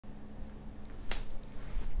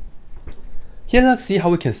Here, let's see how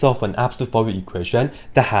we can solve an absolute value equation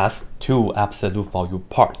that has two absolute value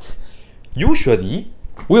parts. Usually,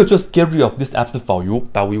 we'll just get rid of this absolute value,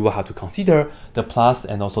 but we will have to consider the plus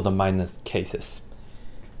and also the minus cases.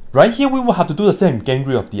 Right here, we will have to do the same, get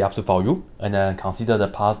rid of the absolute value, and then consider the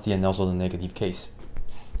positive and also the negative case.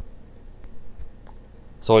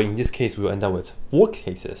 So in this case, we will end up with 4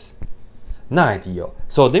 cases. Not ideal.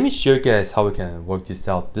 So let me show you guys how we can work this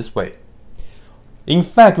out this way. In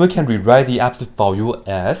fact, we can rewrite the absolute value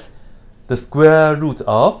as the square root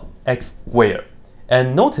of x squared.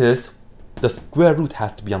 And notice the square root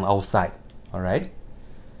has to be on the outside. Alright?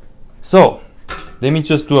 So let me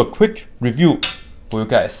just do a quick review for you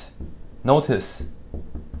guys. Notice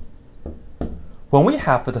when we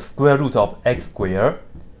have the square root of x squared,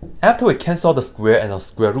 after we cancel the square and the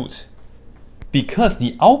square root, because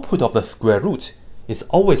the output of the square root is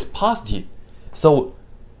always positive, so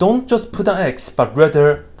don't just put on x, but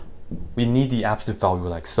rather we need the absolute value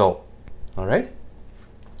like so. Alright?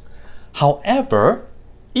 However,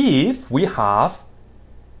 if we have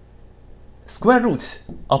square root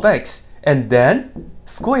of x and then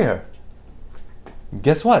square,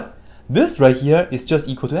 guess what? This right here is just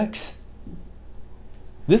equal to x.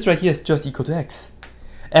 This right here is just equal to x.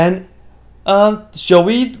 And shall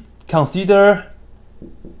we consider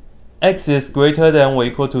x is greater than or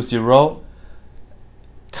equal to 0?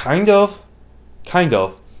 Kind of,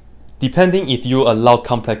 depending if you allow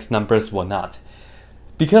complex numbers or not.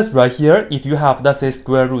 Because right here, if you have, let's say,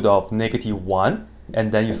 square root of -1,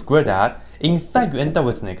 and then you square that, in fact, you end up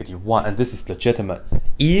with -1, and this is legitimate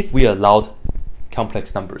if we allowed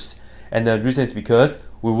complex numbers. And the reason is because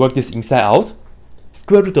we work this inside out.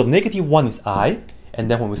 Square root of -1 is I, and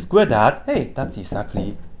then when we square that, hey, that's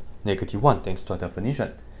exactly -1, thanks to our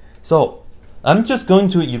definition. So I'm just going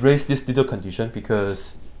to erase this little condition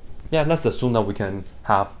because, yeah, let's assume that we can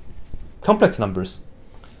have complex numbers.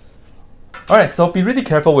 Alright, so be really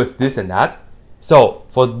careful with this and that. So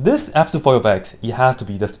for this absolute value of x, it has to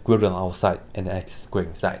be the square root on the outside and the x squared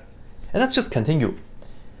inside. And let's just continue.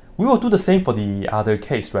 We will do the same for the other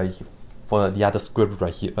case, right? For the other square root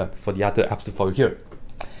right here, for the other absolute value here.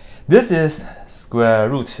 This is square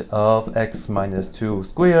root of x minus 2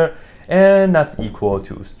 squared, and that's equal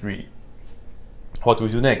to 3. What do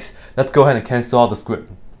we do next? Let's go ahead and cancel out the square.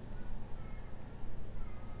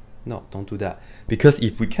 No, don't do that. Because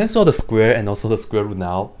if we cancel the square and also the square root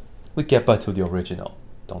now, we get back to the original.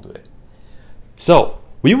 Don't do it. So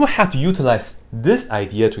we will have to utilize this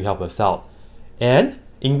idea to help us out. And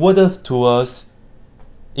in order for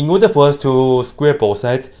us to square both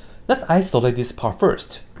sides, let's isolate this part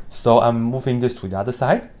first. So I'm moving this to the other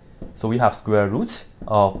side. So we have square root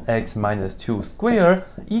of x minus 2 squared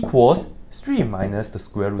equals 3 minus the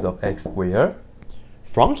square root of x squared.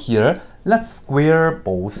 From here, let's square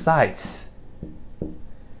both sides.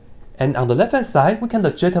 And on the left hand side, we can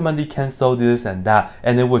legitimately cancel this and that,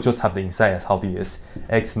 and then we'll just have the inside as how it is,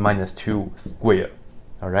 x minus 2 squared.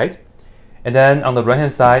 Alright? And then on the right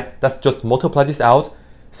hand side, let's just multiply this out.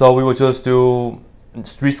 So we will just do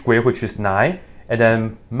 3 squared, which is 9, and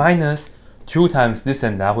then minus 2 times this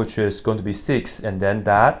and that, which is going to be 6, and then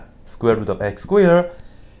that square root of x squared.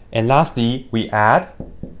 And lastly, we add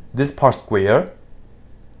this part square.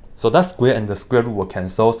 So that square and the square root will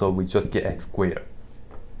cancel, so we just get x squared.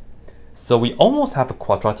 So we almost have a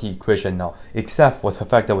quadratic equation now, except for the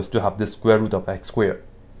fact that we still have this square root of x squared.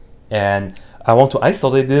 And I want to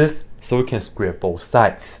isolate this so we can square both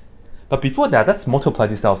sides. But before that, let's multiply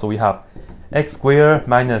this out. So we have x squared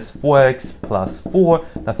minus 4x plus 4,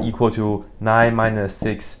 that's equal to 9 minus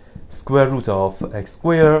 6 square root of x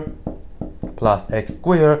squared plus x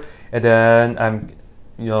squared, and then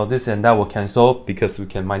this and that will cancel because we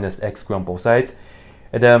can minus x squared on both sides,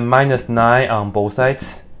 and then minus 9 on both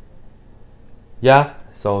sides. Yeah,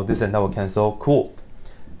 so this and that will cancel. Cool.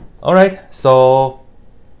 Alright, so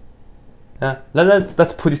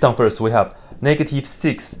let's put this down first. So we have negative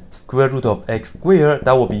 6 square root of x squared,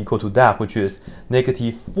 that will be equal to that, which is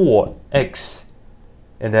negative 4x,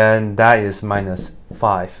 and then that is minus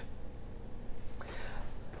 5.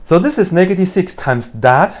 So this is negative 6 times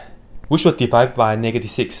that, we should divide by negative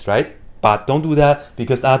 6, right? But don't do that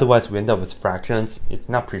because otherwise we end up with fractions. It's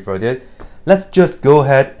not preferred. Let's just go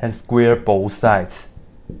ahead and square both sides.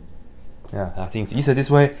 Yeah, I think it's easier this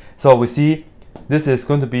way. So we see this is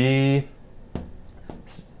going to be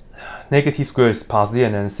negative square is positive,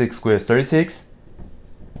 and then 6 squared is 36.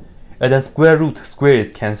 And then square root square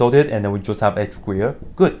is cancelled, and then we just have x squared.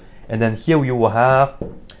 Good. And then here we will have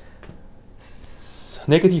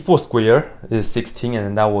negative 4 squared is 16, and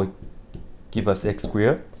then that will give us x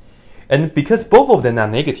squared. And because both of them are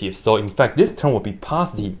negative, so in fact this term will be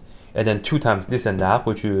positive. and then 2 times this and that,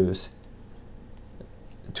 which is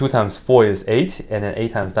 2 times 4 is 8, and then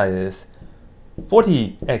 8 times that is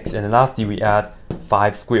 40x, and then lastly we add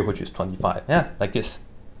 5 squared, which is 25. Yeah, like this.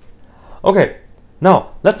 Okay,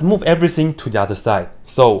 now let's move everything to the other side.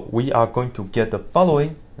 So we are going to get the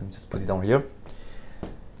following. Let me just put it down here.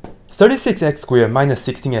 36x squared minus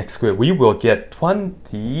 16x squared, we will get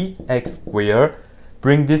 20x squared.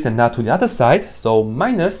 Bring this and that to the other side, so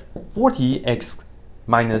minus 40x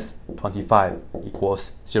minus 25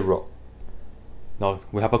 equals 0. Now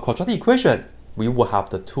we have a quadratic equation. We will have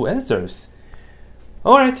the two answers.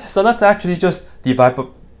 Alright, so let's actually just divide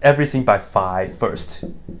everything by 5 first.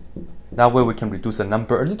 That way we can reduce the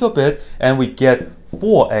number a little bit, and we get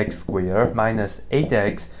 4x squared minus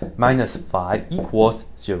 8x minus 5 equals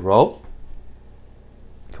 0.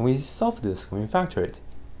 Can we solve this? Can we factor it?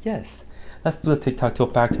 Yes. Let's do the tic-tac-toe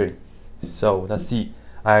factoring. So let's see.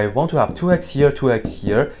 I want to have 2x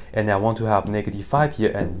here, and I want to have negative 5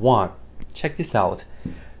 here and 1. Check this out.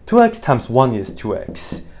 2x times 1 is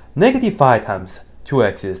 2x. Negative 5 times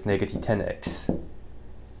 2x is negative 10x.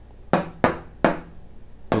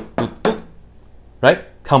 Right?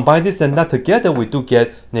 Combine this and that together, we do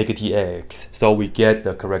get negative x. So we get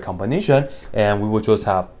the correct combination, and we will just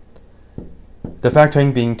have the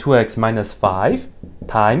factoring being 2x minus 5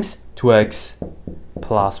 times 2x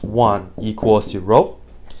plus 1 equals 0.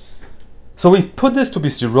 So we put this to be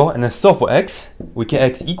 0 and then solve for x. We get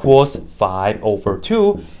x equals 5 over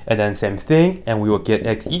 2, and then same thing, and we will get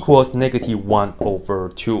x equals negative 1 over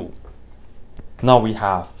 2. Now we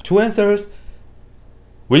have two answers.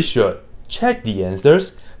 We should check the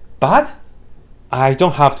answers, but I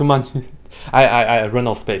don't have too much. I run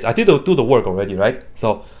out of space. I did do the work already, right?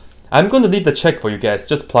 So I'm going to leave the check for you guys.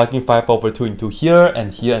 Just plugging 5 over 2 into here,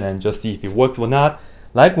 and then just see if it works or not.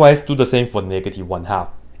 Likewise, do the same for negative 1/2.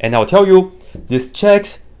 And I'll tell you, this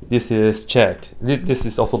checks, this is checked. This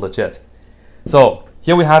is also legit. So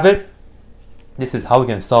here we have it. This is how we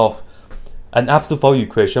can solve an absolute value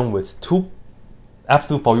equation with two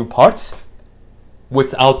absolute value parts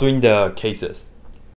without doing the cases.